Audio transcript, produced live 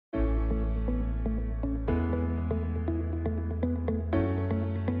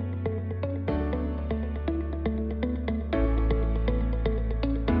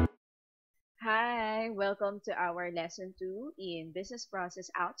welcome to our lesson 2 in business process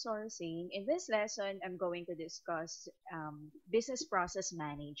outsourcing. In this lesson, I'm going to discuss business process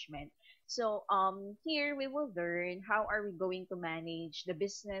management. Here we will learn how are we going to manage the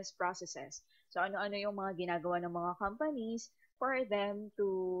business processes. So, ano-ano yung mga ginagawa ng mga companies for them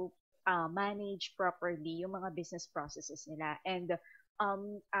to manage properly yung mga business processes nila. And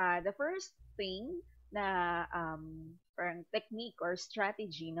the first thing na parang technique or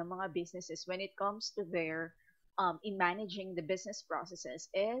strategy ng mga businesses when it comes to their in managing the business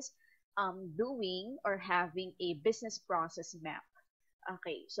processes is doing or having a business process map.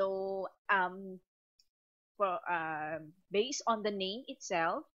 Okay, so based on the name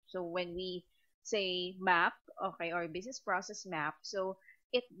itself, so when we say map, okay, or business process map, so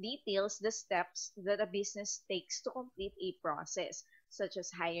it details the steps that a business takes to complete a process, such as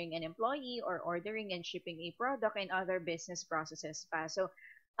hiring an employee or ordering and shipping a product and other business processes pa. So,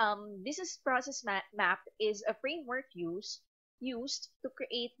 business process map is a framework used to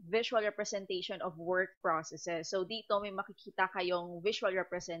create visual representation of work processes. So, dito may makikita kayong visual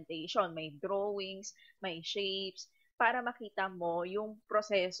representation, may drawings, may shapes, para makita mo yung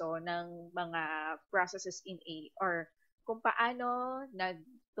proseso ng mga processes in a or kung paano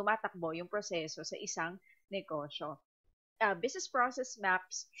tumatakbo yung proseso sa isang negosyo. Business process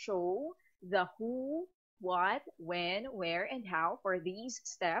maps show the who, what, when, where, and how for these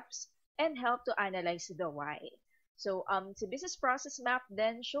steps and help to analyze the why. So, the business process map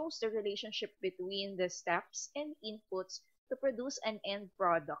then shows the relationship between the steps and inputs to produce an end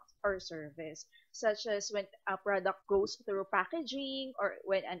product or service, such as when a product goes through packaging or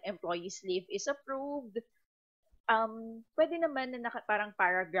when an employee's leave is approved. Pwede naman na parang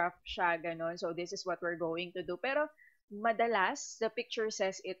paragraph siya, ganon. So, this is what we're going to do. Pero, madalas, the picture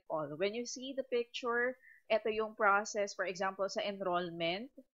says it all. When you see the picture, ito yung process, for example, sa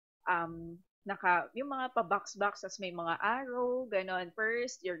enrollment, yung mga pa-box-box, as may mga arrow, ganon.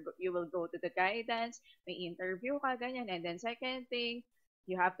 First, you will go to the guidance, may interview ka, ganyan. And then second thing,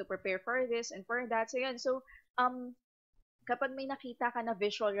 you have to prepare for this and for that. So, yan. So, kapag may nakita ka na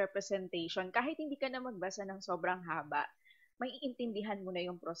visual representation, kahit hindi ka na magbasa ng sobrang haba, may iintindihan mo na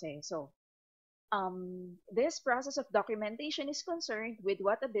yung proseso. This process of documentation is concerned with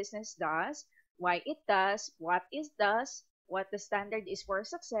what a business does, why it does, what it does, what the standard is for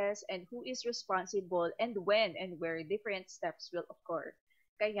success, and who is responsible, and when and where different steps will occur.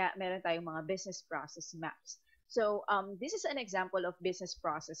 Kaya meron tayong mga business process maps. So, this is an example of business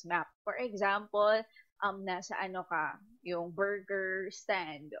process map. For example, nasa ano ka, yung burger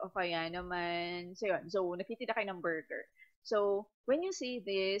stand, o kaya naman, so yun, so nakikita kayo ng burger. So, when you see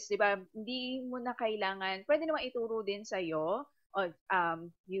this, di ba, hindi mo na kailangan, pwede naman ituro din sa'yo,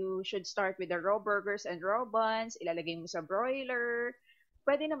 you should start with the raw burgers and raw buns, ilalagay mo sa broiler,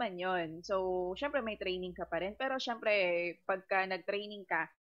 pwede naman yon. So, syempre may training ka pa rin, pero syempre, pagka nag-training ka,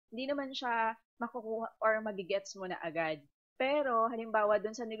 hindi naman siya makukuha or magigets mo na agad. Pero, halimbawa,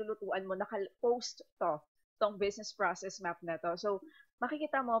 dun sa nilulutuan mo, naka-post tong business process map na to. So,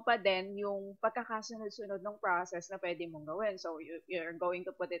 makikita mo pa din yung pagkakasunod-sunod ng process na pwede mong gawin. So, you're going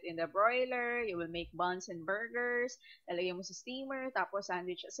to put it in the broiler, you will make buns and burgers, lalagay mo sa steamer, tapos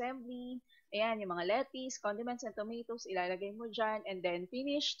sandwich assembly, ayan, yung mga lettuce, condiments, and tomatoes, ilalagay mo dyan, and then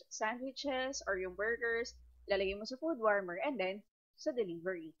finished sandwiches or yung burgers, ilalagay mo sa food warmer, and then sa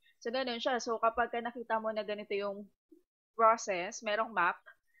delivery. So, ganun siya. So, kapag nakita mo na ganito yung process, merong map,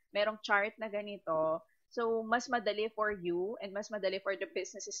 merong chart na ganito, so mas madali for you and mas madali for the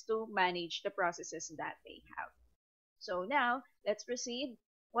businesses to manage the processes that they have. So now, let's proceed.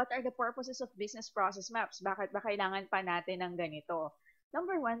 What are the purposes of business process maps? Bakit ba kailangan pa natin ng ganito?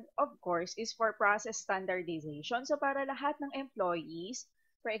 Number one, of course, is for process standardization. So para lahat ng employees,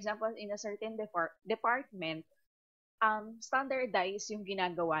 for example, in a certain department, standardize yung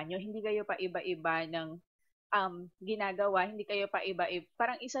ginagawa nyo. Hindi kayo pa iba-iba ng ginagawa, hindi kayo pa iba-iba.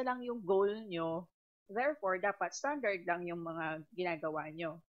 Parang isa lang yung goal nyo. Therefore, dapat standard lang yung mga ginagawa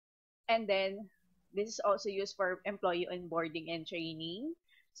nyo. And then, this is also used for employee onboarding and training.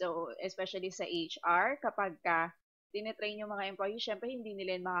 So, especially sa HR, kapag tinitrain yung mga employee, syempre hindi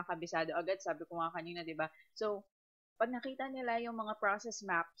nila yun makakabisado agad. Sabi ko nga kanina, di ba? So, pag nakita nila yung mga process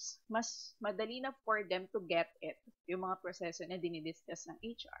maps, mas madali na for them to get it, yung mga proseso na dinidiscuss ng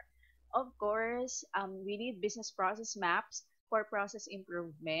HR. Of course, we need business process maps for process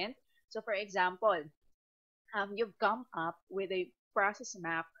improvement. So, for example, you've come up with a process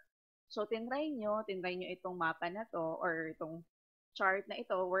map. So, tinry nyo itong mapa na to or itong chart na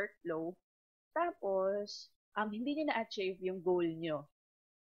ito, workflow. Tapos, hindi nyo na-achieve yung goal nyo.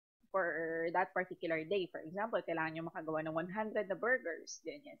 for that particular day. For example, kailangan nyo makagawa ng 100 na burgers,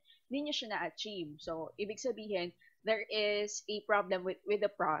 ganyan. Hindi nyo siya na-achieve. So, ibig sabihin, there is a problem with the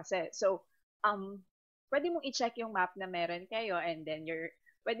process. So, pwede mong i-check yung map na meron kayo and then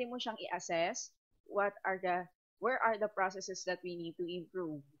pwede mo siyang i-assess what are the, where are the processes that we need to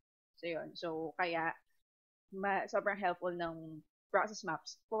improve. So, yun. So, kaya, sobrang helpful ng process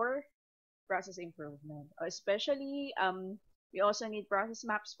maps for process improvement. Especially, we also need process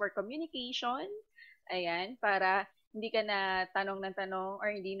maps for communication. Ayan, para hindi ka na tanong ng tanong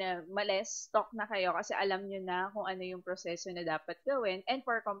or hindi na males talk na kayo kasi alam nyo na kung ano yung proseso na dapat gawin. And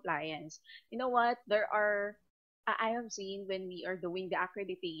for compliance, you know what? I have seen when we are doing the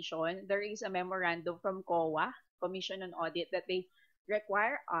accreditation, there is a memorandum from COA, Commission on Audit, that they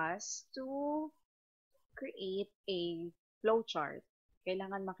require us to create a flowchart.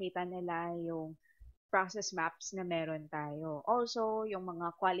 Kailangan makita nila yung process maps na meron tayo. Also, yung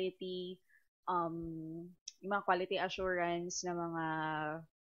mga quality assurance na mga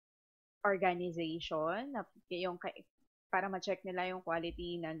organization, para ma-check nila yung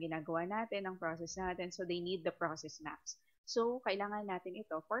quality ng ginagawa natin, ng process natin. So, they need the process maps. So, kailangan natin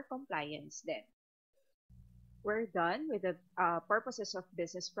ito for compliance din. We're done with the purposes of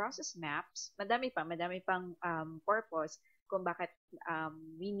business process maps. Madami pang purpose kung bakit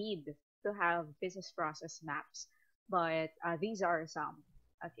we need to have business process maps. But these are some.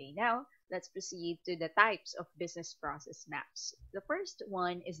 Okay, now let's proceed to the types of business process maps. The first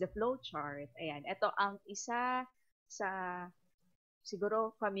one is the flow chart. Ayan, ito ang isa sa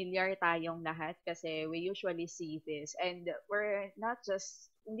siguro familiar tayong lahat kasi we usually see this and we're not just,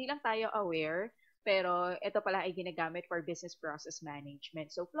 hindi lang tayo aware, pero ito pala ay ginagamit for business process management.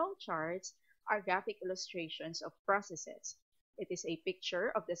 So flow charts are graphic illustrations of processes. It is a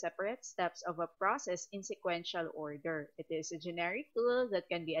picture of the separate steps of a process in sequential order. It is a generic tool that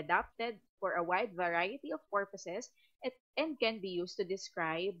can be adapted for a wide variety of purposes and can be used to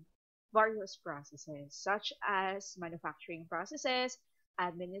describe various processes, such as manufacturing processes,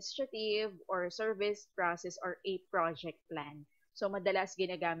 administrative or service process, or a project plan. So, madalas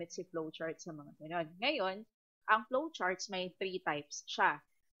ginagamit si flowchart sa mga ganun. Ngayon, ang flowcharts may 3 types siya.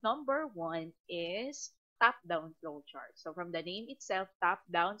 Number 1 is top-down flowchart. So, from the name itself,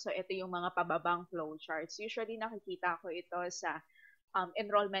 top-down. So, ito yung mga pababang flowcharts. Usually, nakikita ko ito sa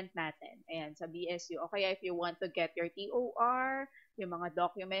enrollment natin. Ayan, sa BSU. O kaya if you want to get your TOR, yung mga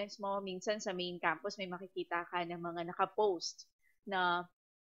documents mo, minsan sa main campus may makikita ka ng mga nakapost na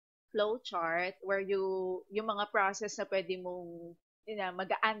flowchart where yung mga process na pwede mong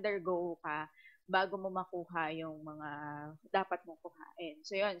mag-undergo ka bago mo makuha yung mga dapat mong kuhain.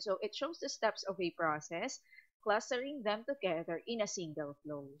 So, yun. So, it shows the steps of a process, clustering them together in a single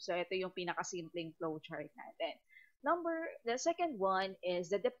flow. So, ito yung pinakasimpleng flowchart natin. The second one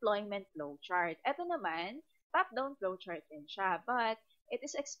is the deployment flowchart. Ito naman, top-down flowchart din siya, but it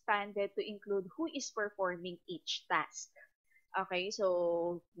is expanded to include who is performing each task. Okay,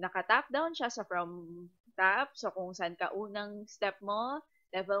 so naka-top down siya sa from top, so kung saan ka unang step mo,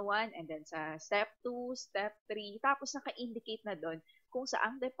 level 1, and then sa step 2, step 3, tapos naka-indicate na doon kung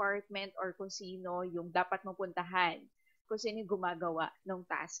saang department or kung sino yung dapat mong puntahan, kung sino yung gumagawa ng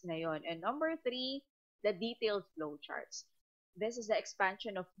task na yon. And number 3, the detailed flowcharts. This is the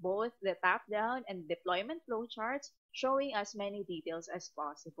expansion of both the top-down and deployment flowcharts, showing as many details as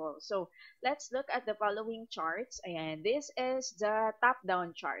possible. So, let's look at the following charts. Ayan, this is the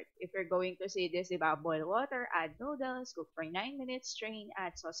top-down chart. If you're going to see this, diba, boil water, add noodles, cook for 9 minutes, strain,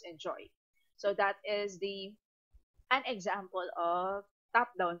 add sauce, enjoy. So, that is an example of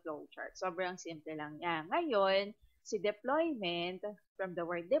top-down flowchart. Sobrang simple lang yan. Ngayon, si deployment, from the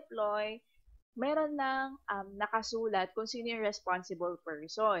word deploy, meron ng nakasulat kung sino yung responsible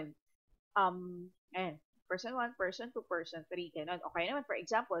person. Person 1, person 2, person 3, ganun. Okay naman, for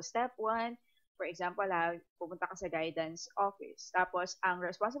example, step 1, for example, pupunta ka sa guidance office. Tapos, ang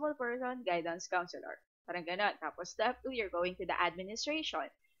responsible person, guidance counselor. Parang ganun. Tapos, step 2, you're going to the administration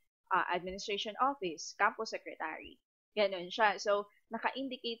office, campus secretary. Ganun siya. So,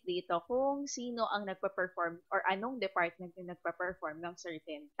 naka-indicate dito kung sino ang nagpa-perform or anong department yung nagpa-perform ng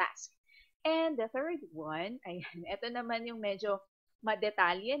certain task. And the third one, ayan, ito naman yung medyo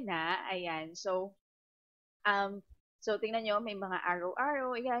madetalye na, ayan. So, tingnan nyo, may mga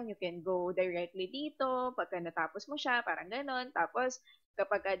arrow-arrow, ayan, you can go directly dito, pagka natapos mo siya, parang ganon. Tapos,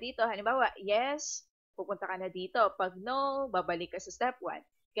 kapag dito, halimbawa, yes, pupunta ka na dito. Pag no, babalik ka sa step 1.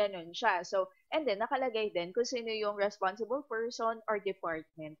 Ganon siya. So, and then, nakalagay din kung sino yung responsible person or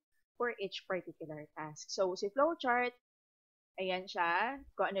department for each particular task. So, si flowchart, ayan siya,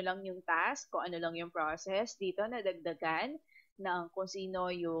 kung ano lang yung task, kung ano lang yung process, dito nadagdagan. ng kung sino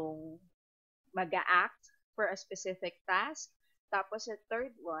yung mag-act for a specific task. Tapos sa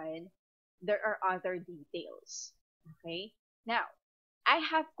third one, there are other details. Okay? Now, I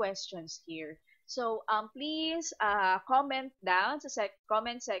have questions here. So, please comment down sa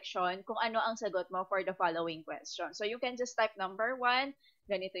comment section kung ano ang sagot mo for the following question. So, you can just type number 1,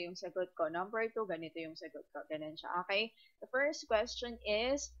 ganito yung sagot ko. Number 2, ganito yung sagot ko. Ganun siya. Okay? The first question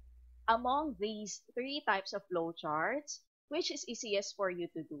is, among these three types of flowcharts, which is easiest for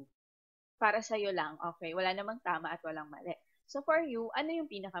you to do? Para sa'yo lang, okay? Wala namang tama at walang mali. So, for you, ano yung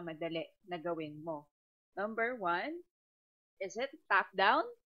pinakamadali na gawin mo? Number 1, is it top-down?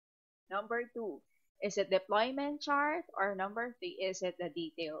 Number 2, is it deployment chart? Or number 3, is it the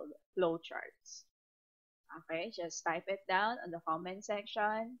detailed flow charts? Okay, just type it down on the comment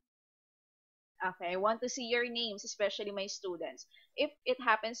section. Okay, I want to see your names, especially my students. If it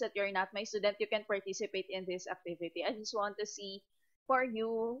happens that you're not my student, you can participate in this activity. I just want to see for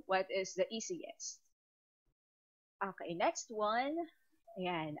you what is the easiest. Okay, next one.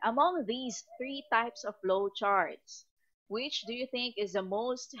 Ayan. Among these three types of flow charts, which do you think is the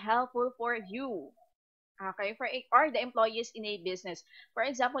most helpful for you? Okay, or the employees in a business. For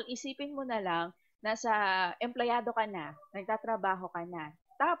example, isipin mo na lang, nasa empleyado ka na, nagtatrabaho ka na.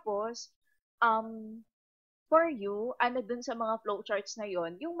 Tapos, um, for you, ano dun sa mga flowcharts na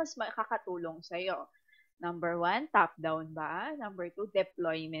yon yung mas makakatulong sa'yo? Number 1, top-down ba? Number 2,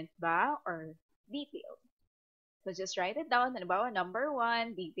 deployment ba? Or detail? So, just write it down. Halimbawa, number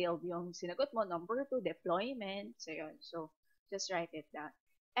 1, detailed yung sinagot mo. Number 2, deployment. So, yun. So, just write it down.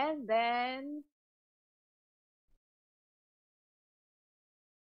 And then,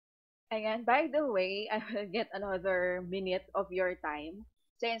 ayan, by the way, I will get another minute of your time.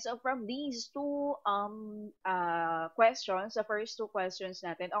 So from these two questions, the first two questions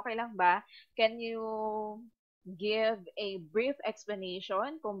natin, okay lang ba? Can you give a brief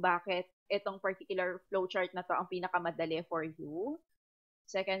explanation kung bakit itong particular flowchart na to ang pinakamadali for you?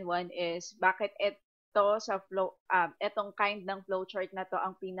 Second one is, bakit itong kind ng flowchart na to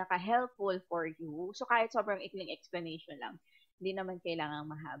ang pinaka-helpful for you? So kahit sobrang ikling explanation lang, hindi naman kailangang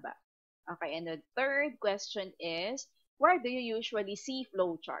mahaba. Okay, and the third question is, where do you usually see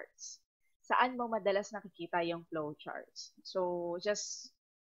flowcharts? Saan mo madalas nakikita yung flowcharts? So, just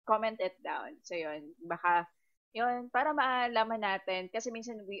comment it down. So, yun, baka, yun, para maalaman natin, kasi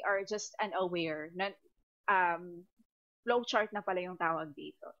minsan we are just unaware na flowchart na pala yung tawag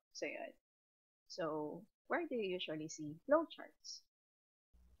dito. So, yun. So, where do you usually see flowcharts?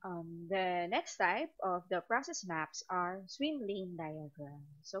 The next type of the process maps are swim lane diagram.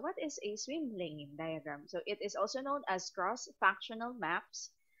 So what is a swim lane diagram? So it is also known as cross-functional maps.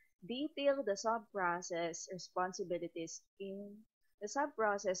 Detail the sub-process responsibilities in the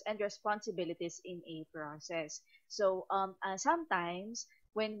sub-process and responsibilities in a process. So sometimes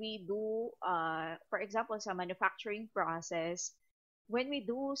when we do, for example, sa manufacturing process, when we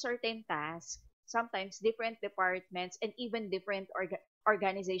do certain tasks, sometimes different departments and even different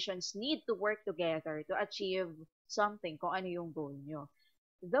organizations need to work together to achieve something, kung ano yung goal nyo.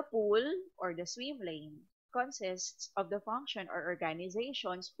 The pool or the swim lane consists of the function or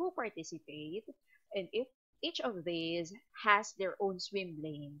organizations who participate, and if each of these has their own swim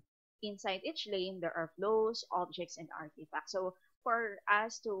lane. Inside each lane, there are flows, objects, and artifacts. So, for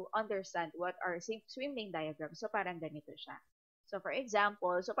us to understand what are swim lane diagrams, so parang ganito siya. So, for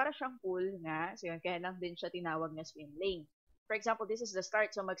example, so para siyang pool nga, so yun, kaya lang din siya tinawag na swim lane. For example, this is the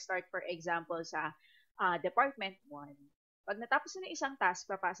start. So, mag-start, for example, sa Department 1. Pag natapos na isang task,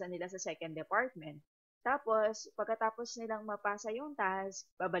 papasa nila sa second department. Tapos, pagkatapos nilang mapasa yung task,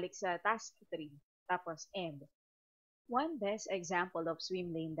 babalik sa task 3. Tapos, end. One best example of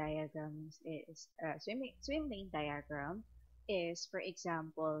swim lane diagrams is, swim lane diagram is, for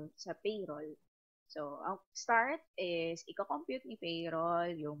example, sa payroll. So, ang start is, i-compute ni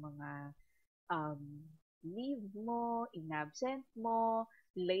payroll yung mga leave mo, in-absent mo,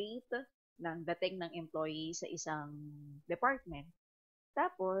 late ng dating ng employee sa isang department.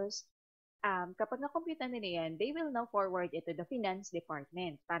 Tapos, kapag na-compute na nila yan, they will now forward it to the finance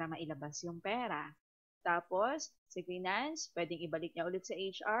department para mailabas yung pera. Tapos, si finance, pwedeng ibalik niya ulit sa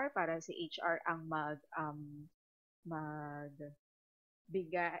HR para si HR ang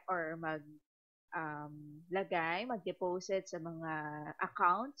magbigay or mag-deposit sa mga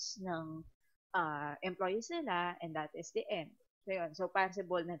accounts ng employees nila, and that is the end. So, yun. So,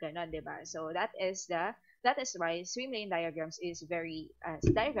 possible na gano'n, di ba? So, that is why swim lane diagram is very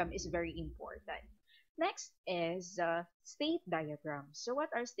important. Next is state diagrams. So,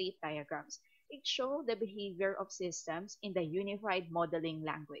 what are state diagrams? It shows the behavior of systems in the Unified Modeling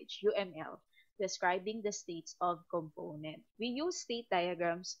Language, UML. describing the states of component. We use state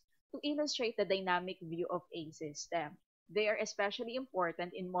diagrams to illustrate the dynamic view of a system. They are especially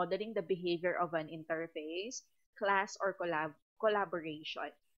important in modeling the behavior of an interface, class, or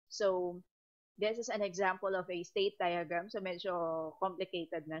collaboration. So, this is an example of a state diagram. So, medyo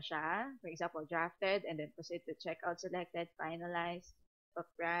complicated na siya. For example, drafted and then proceed to checkout, selected, finalized,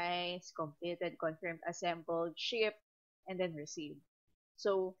 price, completed, confirmed, assembled, shipped, and then received.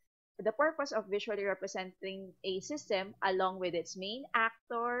 So, the purpose of visually representing a system along with its main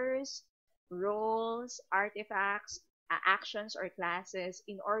actors, roles, artifacts, actions, or classes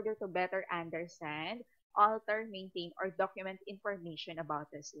in order to better understand, alter, maintain, or document information about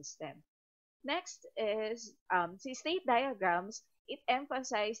the system. Next is see state diagrams. It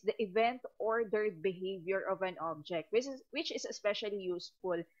emphasizes the event-ordered behavior of an object, which is especially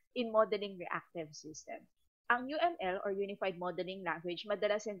useful in modeling reactive systems. Ang UML or Unified Modeling Language,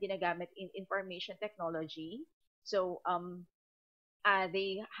 madalas yung ginagamit in information technology. So,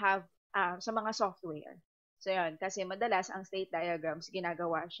 they have sa mga software. So, yun. Kasi madalas ang state diagrams,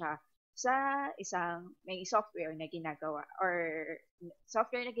 ginagawa siya sa isang may software na ginagawa or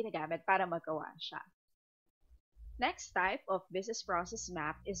software na ginagamit para magawa siya. Next type of business process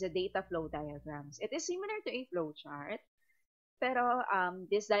map is the data flow diagrams. It is similar to a flow chart, pero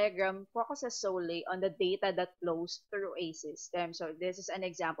this diagram focuses solely on the data that flows through a system. So this is an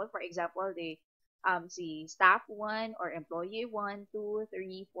example. For example, the see staff 1 or employee 1, 2,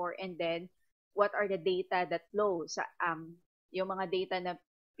 3, 4, and then what are the data that flows? Yung mga data na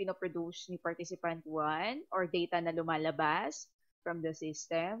pinoproduce ni participant 1 or data na lumalabas from the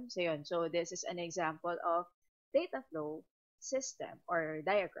system. So yun. So this is an example of data flow system or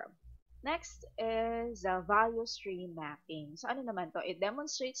diagram. Next is the value stream mapping. So ano naman to? It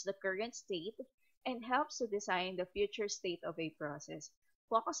demonstrates the current state and helps to design the future state of a process,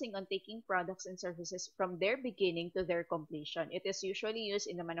 focusing on taking products and services from their beginning to their completion. It is usually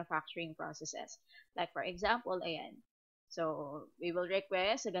used in the manufacturing processes. Like for example, ayan. So, we will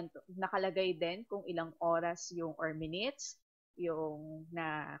request, nakalagay din kung ilang oras yung or minutes yung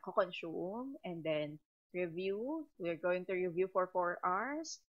na-consume, and then review. We're going to review for 4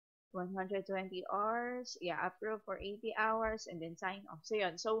 hours, 120 hours, approve for 80 hours, and then sign off. So,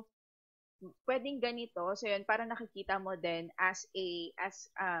 yun. So, pwedeng ganito. So, yun, para nakikita mo din as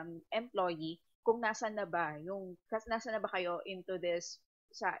employee, kung nasan na ba kayo into this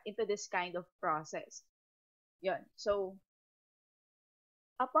kind of process. Yun. So,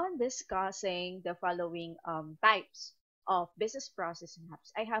 upon discussing the following types of business process maps,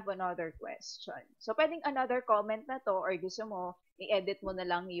 I have another question. So, pwedeng another comment na to or gusto mo, i-edit mo na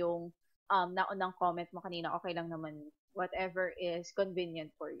lang yung naunang comment mo kanina. Okay lang naman. Whatever is convenient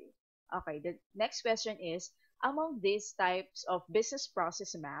for you. Okay, the next question is, among these types of business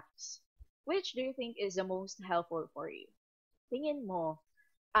process maps, which do you think is the most helpful for you? Tingin mo,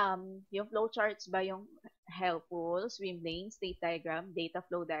 yung flowcharts ba yung helpful, swim lane, state diagram, data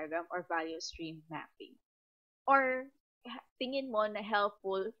flow diagram, or value stream mapping? Or tingin mo na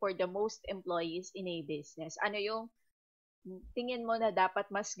helpful for the most employees in a business? Ano yung tingin mo na dapat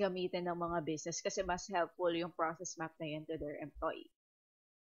mas gamitin ng mga business kasi mas helpful yung process map na yun to their employee?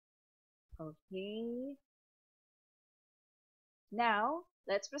 Okay. Now,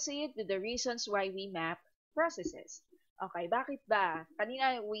 let's proceed with the reasons why we map processes. Okay, bakit ba?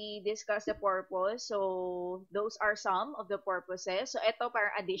 Kanina we discussed the purpose. So, those are some of the purposes. So, ito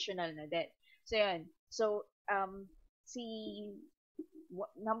parang additional na din. So, yan. So,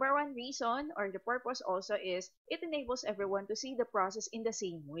 number one reason or the purpose also is it enables everyone to see the process in the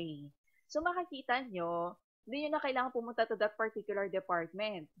same way. So, makikita nyo, hindi nyo na kailangan pumunta to that particular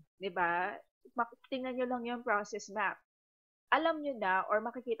department. Diba? Tingnan nyo lang yung process map. Alam nyo na or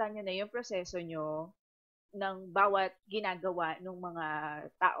makikita nyo na yung proseso nyo ng bawat ginagawa ng mga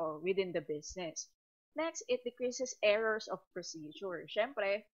tao within the business. Next, it decreases errors of procedure.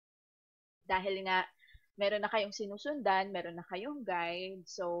 Siyempre, dahil nga meron na kayong sinusundan, meron na kayong guide,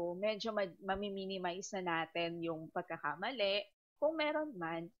 so medyo mamiminimize na natin yung pagkakamali. Kung meron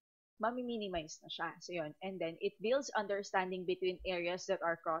man, mamiminimize na siya. So yun. And then, it builds understanding between areas that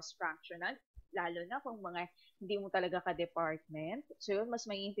are cross-functional, lalo na kung mga hindi mo talaga ka-department. So yun, mas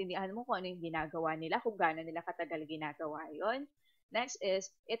maiintindihan mo kung ano yung ginagawa nila, kung gaano nila katagal ginagawa yun. Next is,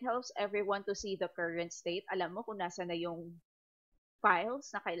 it helps everyone to see the current state. Alam mo kung nasa na yung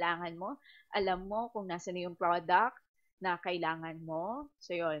files na kailangan mo. Alam mo kung nasa na yung product na kailangan mo.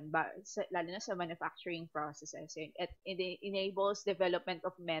 So yun, lalo na sa manufacturing processes. Yun. It enables development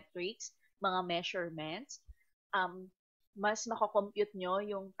of metrics, mga measurements. Mas makakompute nyo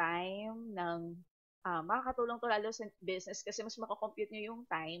yung time ng makakatulong to lalo sa business kasi mas makakompute nyo yung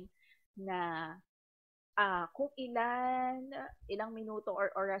time na kung ilang minuto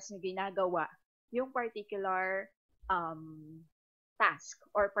or oras niyo ginagawa yung particular um, task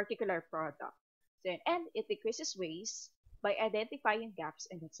or particular product. So, and it decreases waste by identifying gaps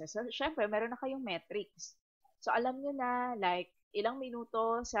in excess. So, syempre, meron na kayong metrics. So, alam nyo na, like, ilang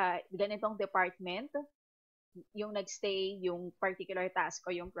minuto sa ganitong department, yung nagstay yung particular task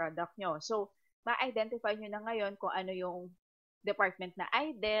o yung product nyo. So, ma-identify nyo na ngayon kung ano yung department na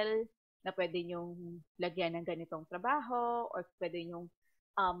idle, na pwede nyong lagyan ng ganitong trabaho, or pwede nyong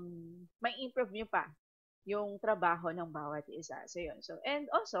may improve nyo pa yung trabaho ng bawat isa. So, yun. So, and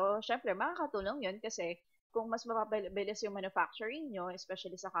also, syempre, makakatulong yun kasi kung mas mapapabilis yung manufacturing nyo,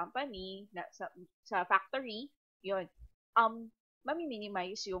 especially sa company, sa factory, yun, um,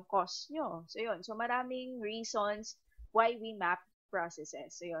 mami-minimize yung cost nyo. So, yun. So, maraming reasons why we map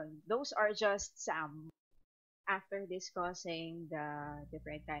processes. So, yun. Those are just some. After discussing the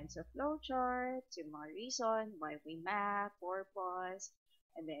different kinds of flowcharts, yung mga reason why we map, purpose,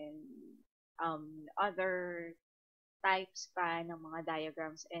 and then other types pa ng mga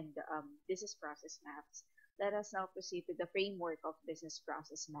diagrams and business process maps, let us now proceed to the framework of business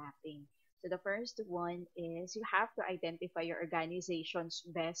process mapping. So the first one is you have to identify your organization's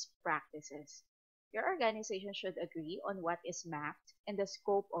best practices. Your organization should agree on what is mapped and the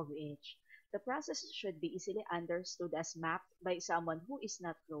scope of each. The process should be easily understood as mapped by someone who is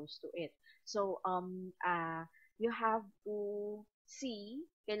not close to it. So, you have to see,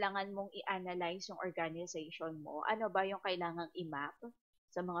 kailangan mong i-analyze yung organization mo. Ano ba yung kailangang i-map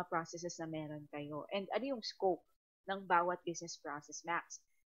sa mga processes na meron kayo? And ano yung scope ng bawat business process maps?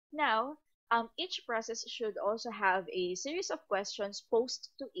 Now, each process should also have a series of questions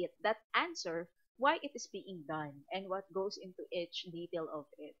posed to it that answer why it is being done and what goes into each detail of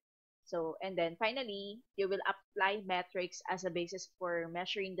it. So, and then finally, you will apply metrics as a basis for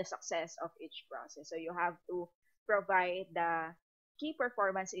measuring the success of each process. So, you have to provide the key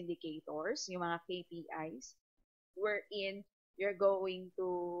performance indicators, yung mga KPIs, wherein you're going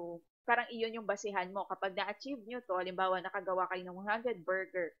to, parang iyon yung basihan mo. Kapag na-achieve nyo to, halimbawa, nakagawa kayo ng 100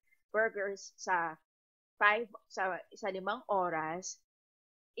 burgers sa 5 oras,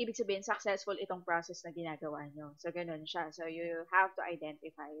 ibig sabihin successful itong process na ginagawa nyo. So, ganun siya. So, you have to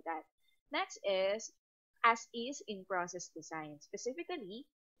identify that. Next is, as is in process design. Specifically,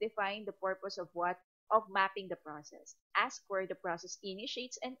 define the purpose of mapping the process. Ask where the process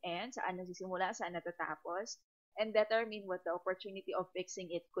initiates and ends, saan nagsisimula, saan natatapos, and determine what the opportunity of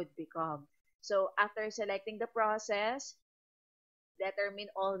fixing it could become. So, after selecting the process, determine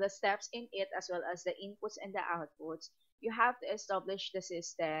all the steps in it as well as the inputs and the outputs. You have to establish the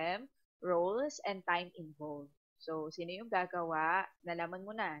system, roles, and time involved. So, sino yung gagawa? Nalaman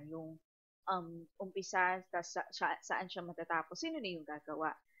mo na yung umpisa, saan siya matatapos, sino na yung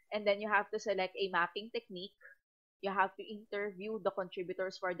gagawa. And then you have to select a mapping technique. You have to interview the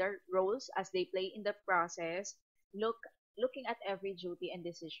contributors for their roles as they play in the process. Looking at every duty and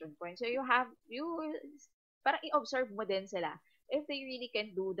decision point. So parang i-observe mo din sila if they really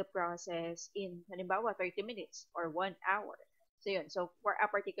can do the process in, halimbawa, 30 minutes or 1 hour. So, yun. So, for a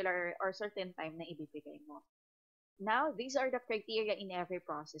particular or certain time na ibibigay mo. Now, these are the criteria in every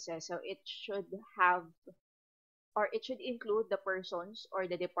process. So, it should have or it should include the persons or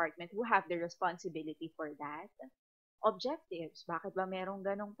the department who have the responsibility for that. Objectives, bakit ba merong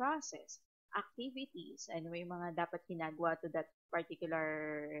ganong process? Activities, ano yung mga dapat ginagawa to that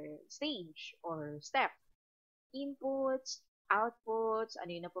particular stage or step. Inputs, outputs, ano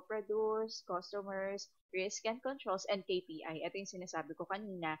yung napoproduce, customers, risk and controls, and KPI. Ito yung sinasabi ko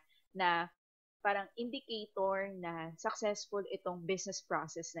kanina na parang indicator na successful itong business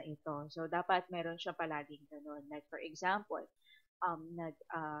process na ito. So, dapat meron siya palaging ganun. Like, for example, um, nag,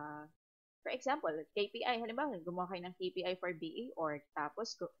 uh, KPI, halimbawa, gumawa kayo ng KPI for BA org,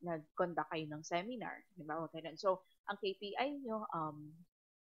 tapos nag-conduct kayo ng seminar. Halimbawa, ganun. So, ang KPI nyo,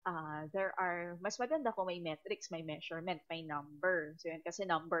 mas maganda kung may metrics, may measurement, may number. So, yun, kasi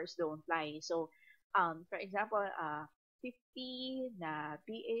numbers don't lie. So, for example, 50 na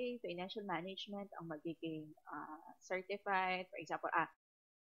BA, Financial Management, ang magiging certified. For example,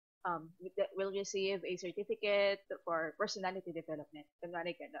 will receive a certificate for personality development.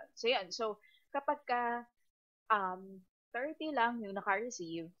 Kunwari ganun. So, yan. So, kapag ka 30 lang yung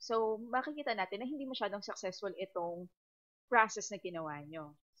naka-receive, so, makikita natin na hindi masyadong successful itong process na ginawa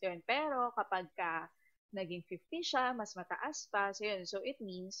nyo. So, yun. Pero, kapag ka naging 50 siya, mas mataas pa. So, yun. So, it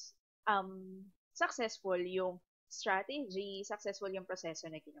means, successful yung strategy, successful yung proseso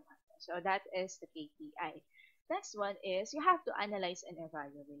na ginawa nyo. So, that is the KPI. Next one is you have to analyze and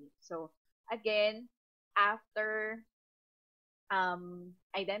evaluate. So, again, after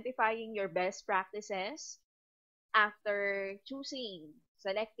identifying your best practices after choosing,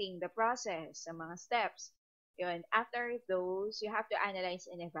 selecting the process, sa mga steps. Yun, after those, you have to analyze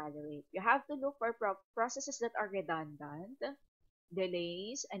and evaluate. You have to look for processes that are redundant,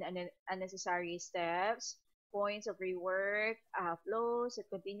 delays, and unnecessary steps, points of rework, flows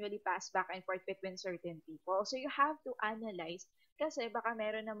that continually pass back and forth between certain people. So you have to analyze kasi baka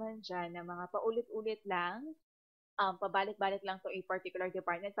meron naman dyan na mga paulit-ulit lang, pabalik-balik lang to a particular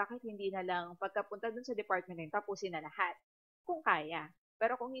department. Bakit hindi na lang pagkapunta dun sa department na yun, tapusin na lahat? Kung kaya.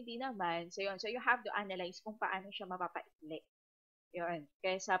 Pero kung hindi naman, so yun. So you have to analyze kung paano siya mapapaikli. Yun.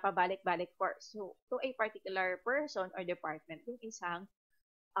 Kaysa pabalik-balik for so to a particular person or department yung isang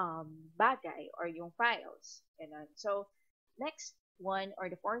bagay or yung files. Ganun. So, next one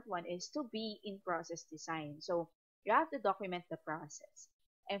or the fourth one is to be in process design. So, you have to document the process,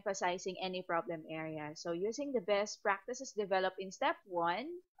 emphasizing any problem area. So, using the best practices developed in step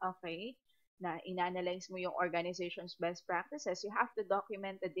one, okay, na inanalyze mo yung organization's best practices, you have to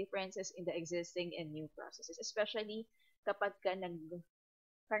document the differences in the existing and new processes, especially kapag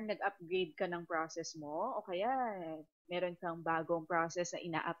parang nag-upgrade ka ng process mo o kaya meron kang bagong process na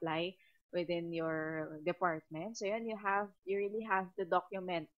ina-apply within your department. So yun, you really have to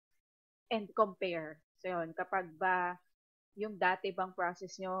document and compare. So yun, kapag ba yung dati bang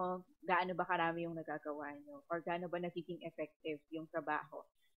process nyo, gaano ba karami yung nagagawa nyo or gaano ba nagiging effective yung trabaho.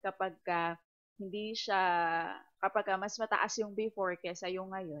 Kapag ka hindi siya, kapag ka mas mataas yung before kesa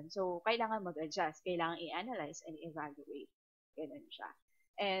yung ngayon, so kailangan mag-adjust, kailangan i-analyze and evaluate. Ganun siya.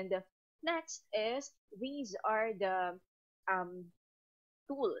 And next is, these are the um,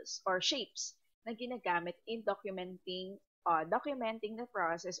 tools or shapes na ginagamit in documenting the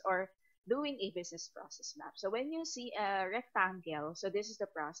process or doing a business process map. So when you see a rectangle, so this is the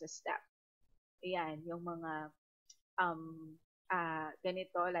process step. Ayan, yung mga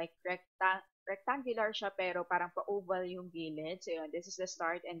ganito, like rectangular siya pero parang pa-oval yung gilid. So yun, this is the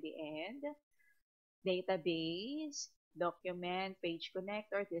start and the end. Database, document, page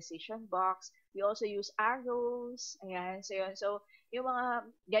connector, decision box. We also use arrows. Ayan, so yun. So, yung mga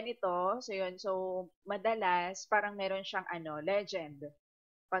ganito, so yun. So, madalas, parang meron siyang legend.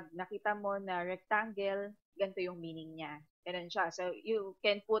 Pag nakita mo na rectangle, ganito yung meaning niya. Ganun siya. So, you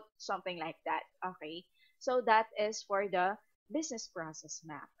can put something like that. Okay? So, that is for the business process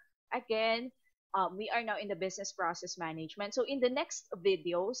map. Again, we are now in the business process management. So, in the next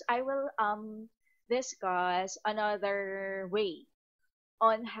videos, I will discuss another way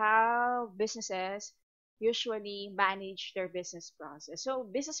on how businesses usually manage their business process. So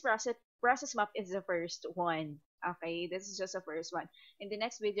business process map is the first one. Okay, this is just the first one. In the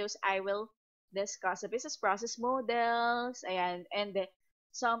next videos, I will discuss the business process models and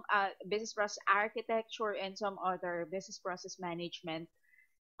some business process architecture and some other business process management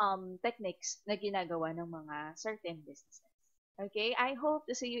techniques na ginagawa ng mga certain businesses. Okay, I hope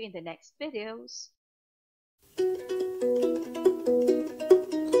to see you in the next videos.